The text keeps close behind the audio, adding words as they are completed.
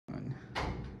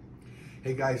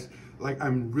Hey guys, like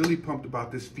I'm really pumped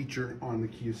about this feature on the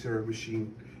Kyocera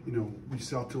machine. You know, we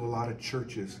sell to a lot of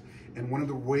churches, and one of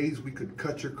the ways we could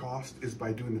cut your cost is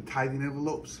by doing the tithing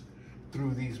envelopes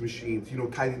through these machines. You know,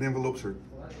 tithing envelopes are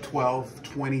 12,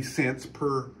 20 cents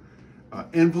per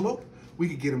envelope. We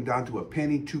could get them down to a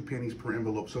penny, 2 pennies per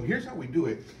envelope. So here's how we do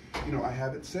it. You know, I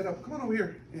have it set up. Come on over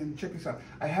here and check this out.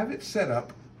 I have it set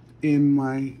up in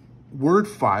my Word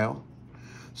file.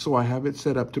 So I have it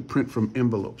set up to print from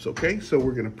envelopes, okay? So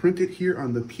we're gonna print it here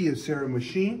on the Kyocera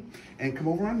machine, and come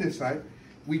over on this side.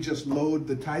 We just load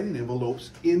the tithing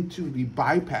envelopes into the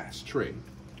bypass tray.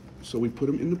 So we put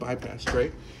them in the bypass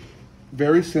tray.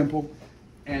 Very simple.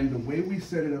 And the way we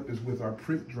set it up is with our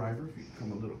print driver. If you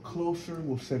come a little closer,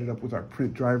 we'll set it up with our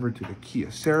print driver to the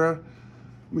Kyocera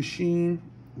machine.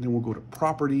 Then we'll go to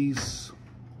properties.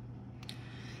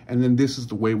 And then this is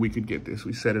the way we could get this.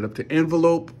 We set it up to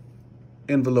envelope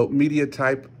media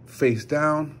type, face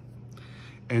down.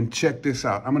 And check this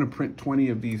out. I'm gonna print 20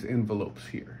 of these envelopes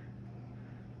here.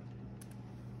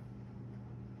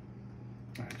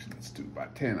 Actually, let's do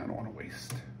about 10. I don't wanna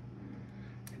waste.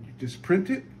 And you just print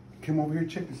it. Come over here,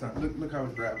 check this out. Look how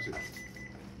it grabs it.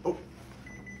 Oh,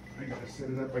 I gotta set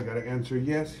it up. I gotta answer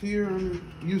yes here on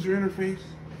the user interface.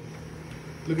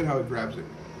 Look at how it grabs it.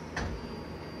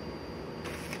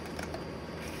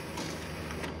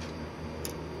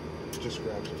 Just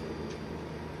grabs it.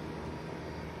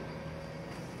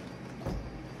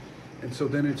 And so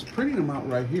then it's printing them out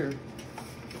right here.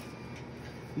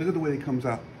 Look at the way it comes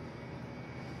out.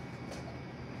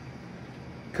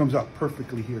 Comes out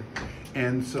perfectly here.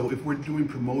 And so if we're doing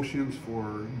promotions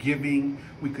for giving,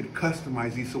 we could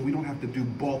customize these so we don't have to do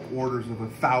bulk orders of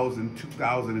 1,000,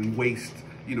 2,000 and waste,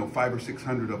 you know, 500 or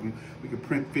 600 of them. We could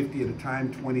print 50 at a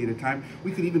time, 20 at a time.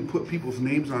 We could even put people's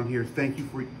names on here. Thank you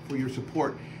for your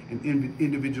support, and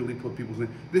individually put people's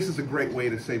names. This is a great way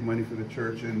to save money for the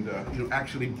church and you know,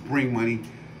 actually bring money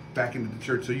back into the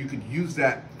church. So you could use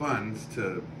that funds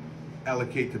to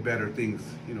allocate to better things,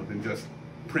 you know, than just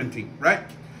printing, right?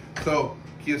 So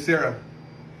Kyocera,